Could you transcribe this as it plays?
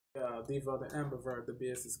Devo the Ambivert, the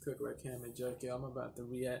BS is cooked like ham and jerky. I'm about to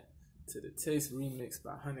react to the Taste remix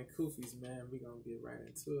by Hunit Kufis, man. We gonna get right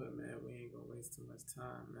into it, man. We ain't gonna waste too much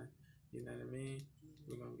time, man. You know what I mean?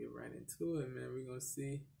 We gonna get right into it, man. We gonna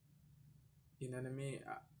see. You know what I mean?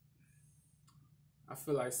 I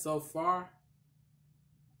feel like so far,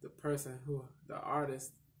 the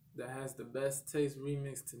artist that has the best Taste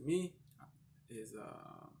remix to me is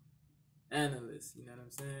Analyst. You know what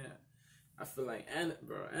I'm saying? I feel like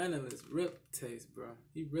Analyst ripped Taste, bro.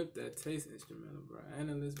 He ripped that Taste instrumental, bro.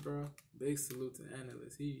 Analyst, bro. Big salute to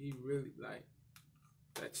Analyst. He really like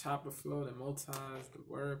that chopper flow, the motives, the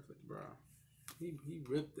wordplay, bro. He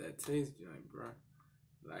ripped that Taste joint, bro.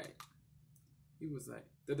 Like he was like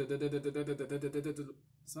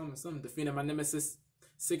something defeating my nemesis,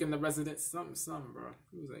 seeking the residence, something, bro.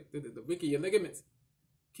 He was like the wiki your ligaments,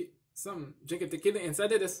 something drinking tequila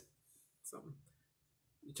inside of this, something.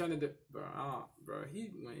 You trying to do, bro? Bro,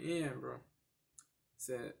 he went in, bro.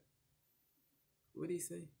 Said, what did he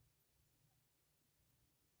say?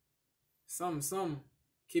 Some,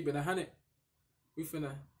 keep it 100. We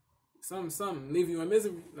finna, some, leave you in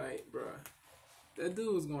misery. Like, bro, that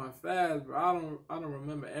dude was going fast, bro. I don't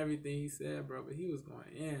remember everything he said, bro, but he was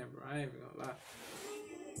going in, bro. I ain't even gonna lie.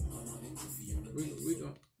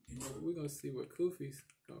 We gonna see what Kufis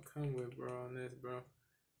gonna come with, bro, on this, bro.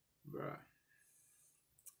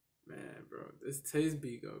 Man, bro, this Taste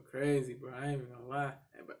beat go crazy, bro. I ain't even gonna lie.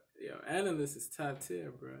 But yo, Analyst is top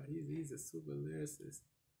tier, bro. He's a super lyricist.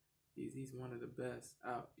 He's one of the best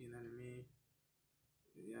out. You know what I mean?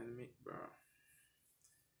 You know what I mean, bro?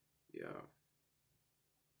 Yo,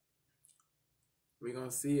 we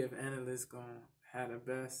gonna see if Analyst gonna have the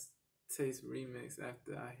best Taste remix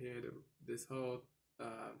after I hear this whole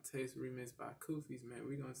Taste remix by Kufis, man.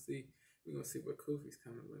 We gonna see what Kufis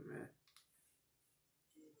coming with, man.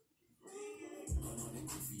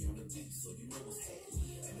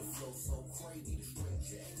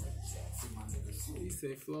 He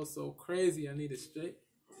say flow so crazy, I need a straight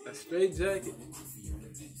jacket.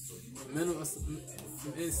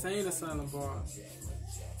 Insane asylum bars.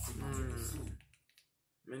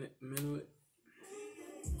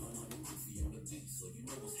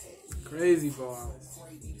 Crazy bars.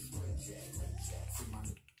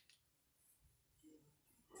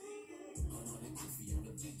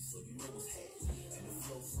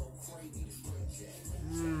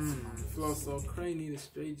 Flow so crazy, need a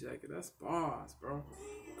straight jacket. That's bars, bro.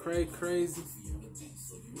 Crazy.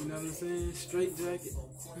 You know what I'm saying? Straight jacket.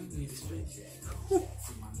 You need a straight jacket.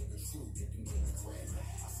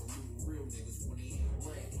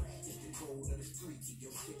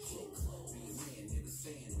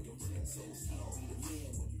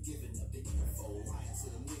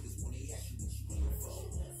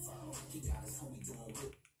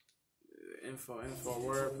 Info,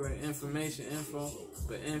 wordplay, information, info,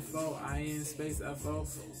 but info, IN space FO,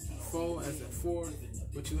 fo as in for,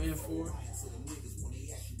 what you in for?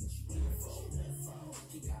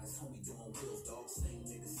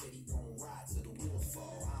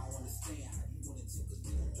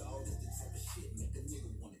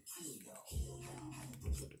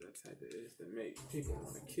 That type of ish that make people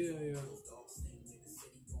want to kill you.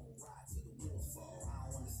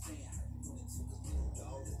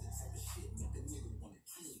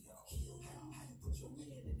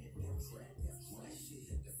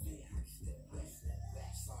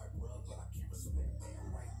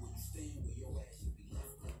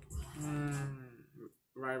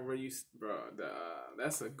 Right where you, bro.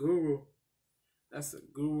 That's a guru. That's a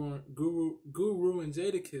guru and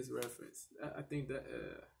Jadakiss reference. I think that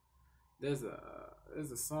there's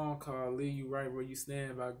a song called "Leave You Right Where You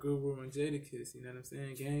Stand" by Guru and Jadakiss. You know what I'm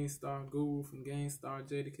saying? Gangstar Guru from Gangstar,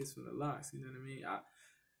 Jadakiss from the Locks. You know what I mean?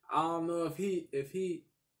 I don't know if he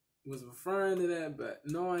was referring to that, but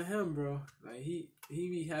knowing him, bro, like he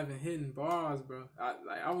be having hidden bars, bro.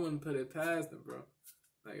 I wouldn't put it past him, bro.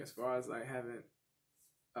 Like as far as like having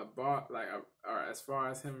a bar, like or as far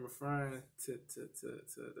as him referring to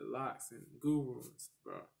the Locks and Gurus,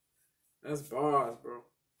 bro. That's bars, bro.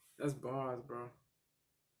 That's bars, bro.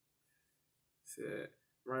 Said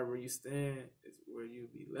right where you stand is where you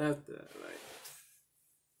be left at. Like,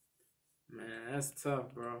 man, that's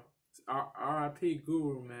tough, bro. R.I.P.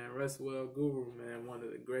 Guru, man. Rest well, Guru, man. One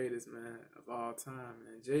of the greatest, man, of all time,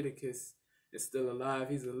 man. Jadakiss is still alive.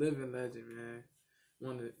 He's a living legend, man.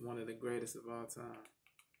 One of the greatest of all time.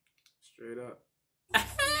 Straight up. Run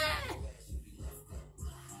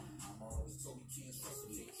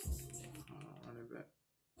it back.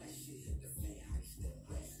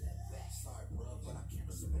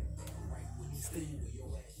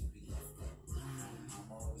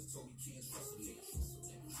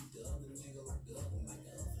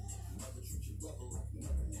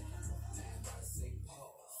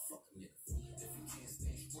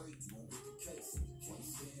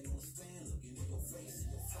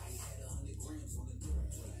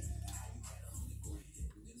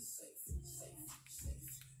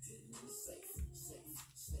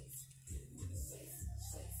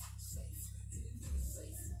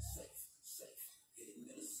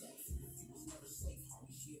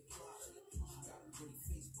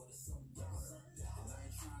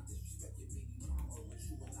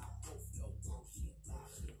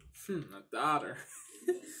 My daughter.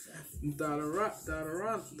 Daughter Ronnie.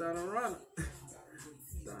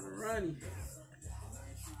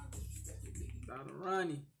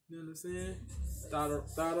 You know what I'm saying? Daughter.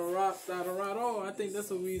 I think that's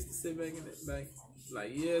what we used to say back in the back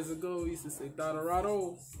like years ago. We used to say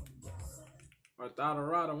Daughterado or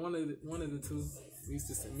Daughterada, one of the two. We used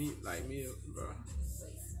to say me, bro.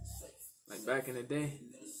 Like back in the day.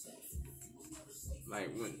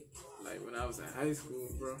 Like when I was in high school,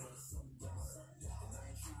 bro.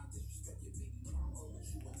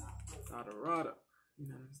 Colorado. You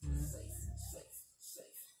know what I'm saying?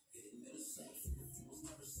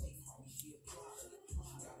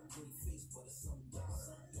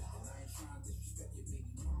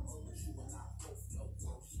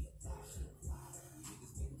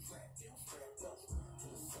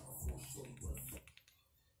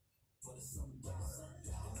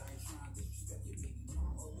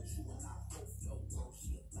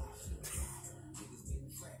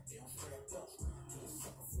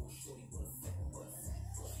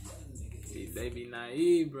 They be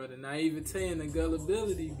naive, bro. The naivete and the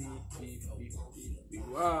gullibility be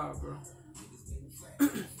wild, bro.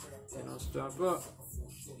 They don't strap up.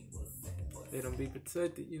 They don't be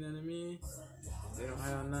protected, you know what I mean? They don't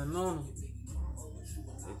have nothing on them.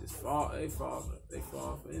 They just fall. They fall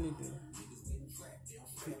for anything.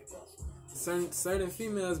 Certain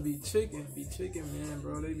females be chicken, man,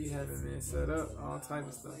 bro. They be having men set up, all type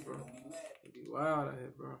of stuff, bro. They be wild out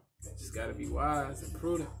here, bro. Just gotta be wise and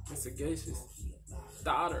prudent and sagacious.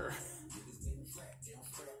 Daughter.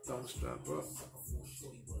 Don't strap up.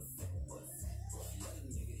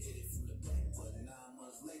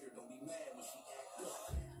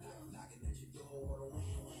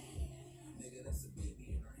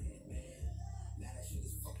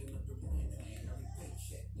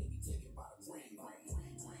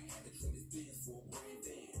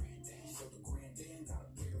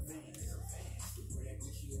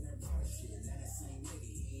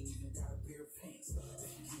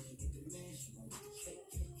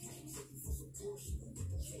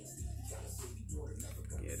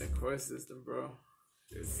 Yeah, the court system, bro.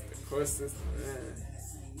 It's the court system, man.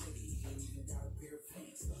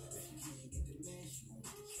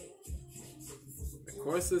 The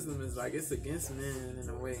court system is like, it's against men in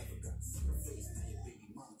a way.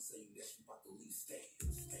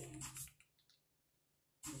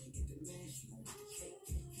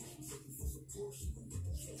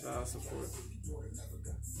 Child support.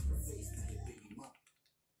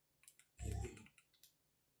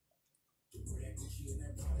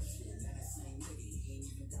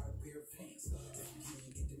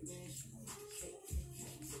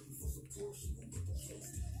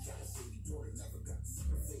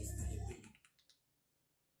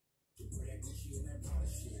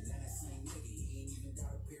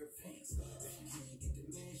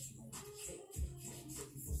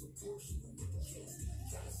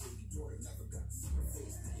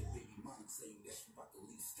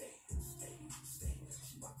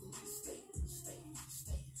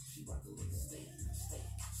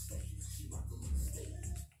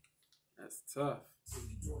 That's tough.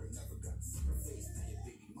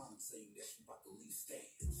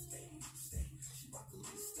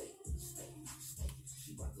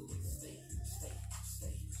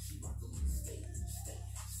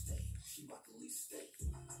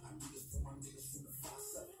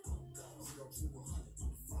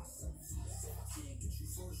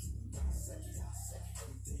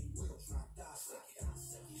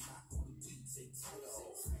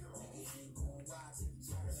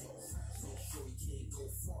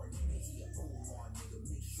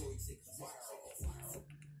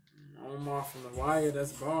 Omar from The Wire,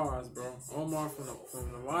 that's bars, bro. Omar from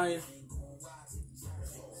the Wire.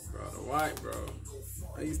 Bro, The Wire, bro.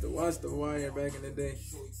 I used to watch The Wire back in the day.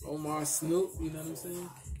 Omar Snoop, you know what I'm saying?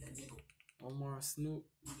 Omar Snoop.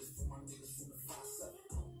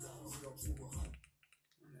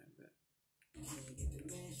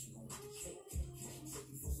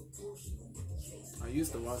 I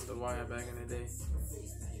used to watch The Wire back in the day.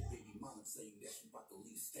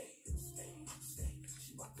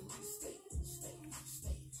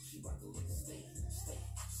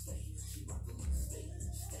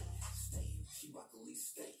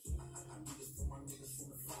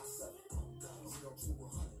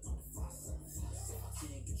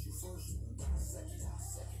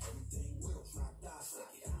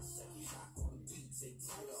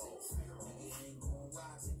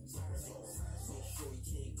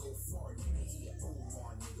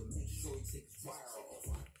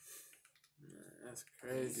 That's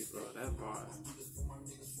crazy, bro. That bar.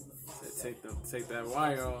 Take that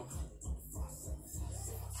wire off.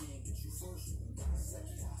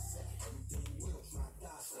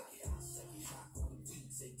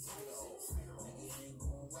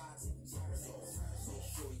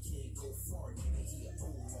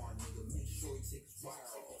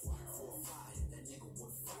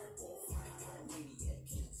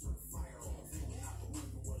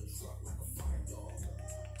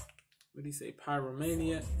 What do you say?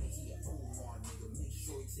 Pyromaniac.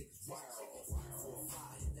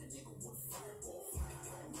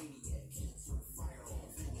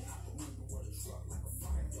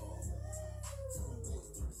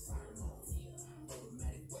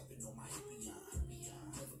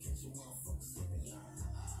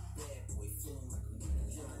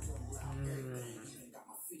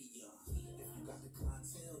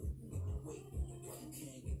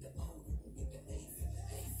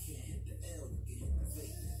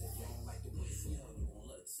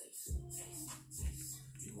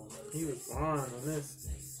 He was born on this.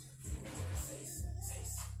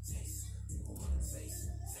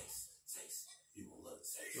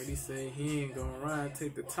 What he say? He ain't gonna ride.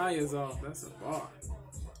 Take the tires off. That's a bar.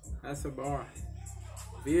 That's a bar.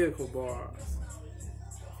 Vehicle bars.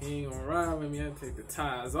 He ain't gonna ride with me. I take the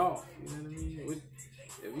tires off. You know what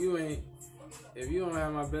I mean? If you don't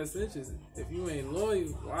have my best interest, if you ain't loyal,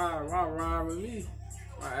 why ride with me?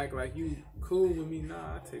 Why act like you cool with me?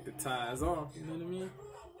 Nah, I take the tires off. You know what I mean?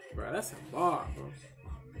 Bro, that's a bar, bro.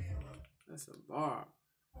 That's a bar.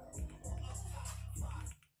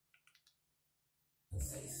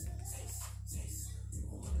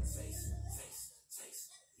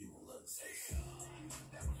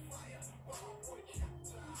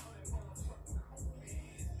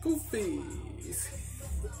 Kufis.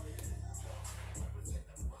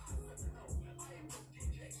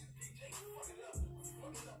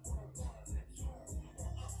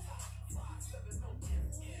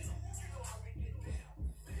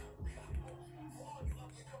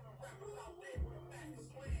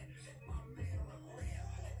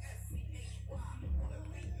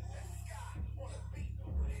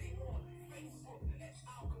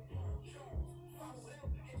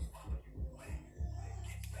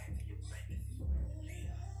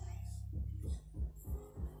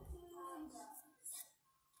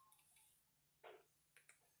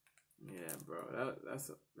 Yeah, bro,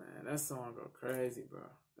 that song go crazy, bro.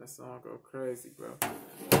 That song go crazy, bro.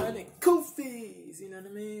 Hunit Kufis, you know what I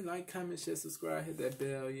mean? Like, comment, share, subscribe, hit that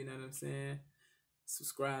bell, you know what I'm saying?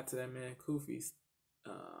 Subscribe to that man Kufis.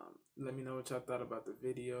 Let me know what y'all thought about the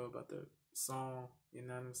video, about the song, you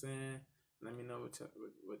know what I'm saying? Let me know what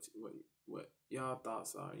y'all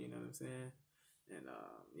thoughts are, you know what I'm saying? And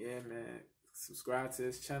yeah, man. Subscribe to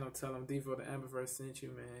his channel. Tell him Devo the Amberverse sent you,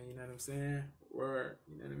 man. You know what I'm saying? Word.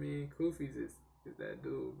 You know what I mean? Kufis is that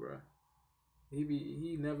dude, bro.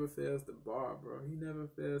 He never fails to bar, bro. He never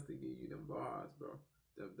fails to give you them bars, bro.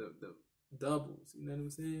 The doubles. You know what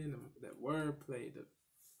I'm saying? That wordplay,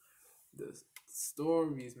 the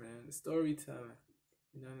stories, man. The storytelling.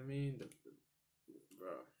 You know what I mean?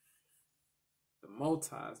 Bro. The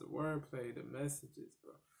multis, the wordplay, the messages,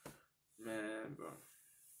 bro. Man, bro.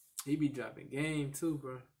 He be dropping game too,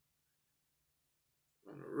 bro.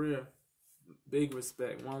 On the real. Big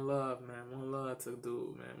respect. One love, man. One love to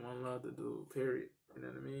dude, man. One love to dude, period. You know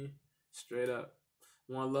what I mean? Straight up.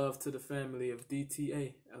 One love to the family of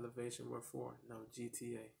DTA. Elevation Word 4. No,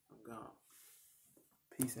 GTA. I'm gone.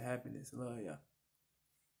 Peace and happiness. Love y'all.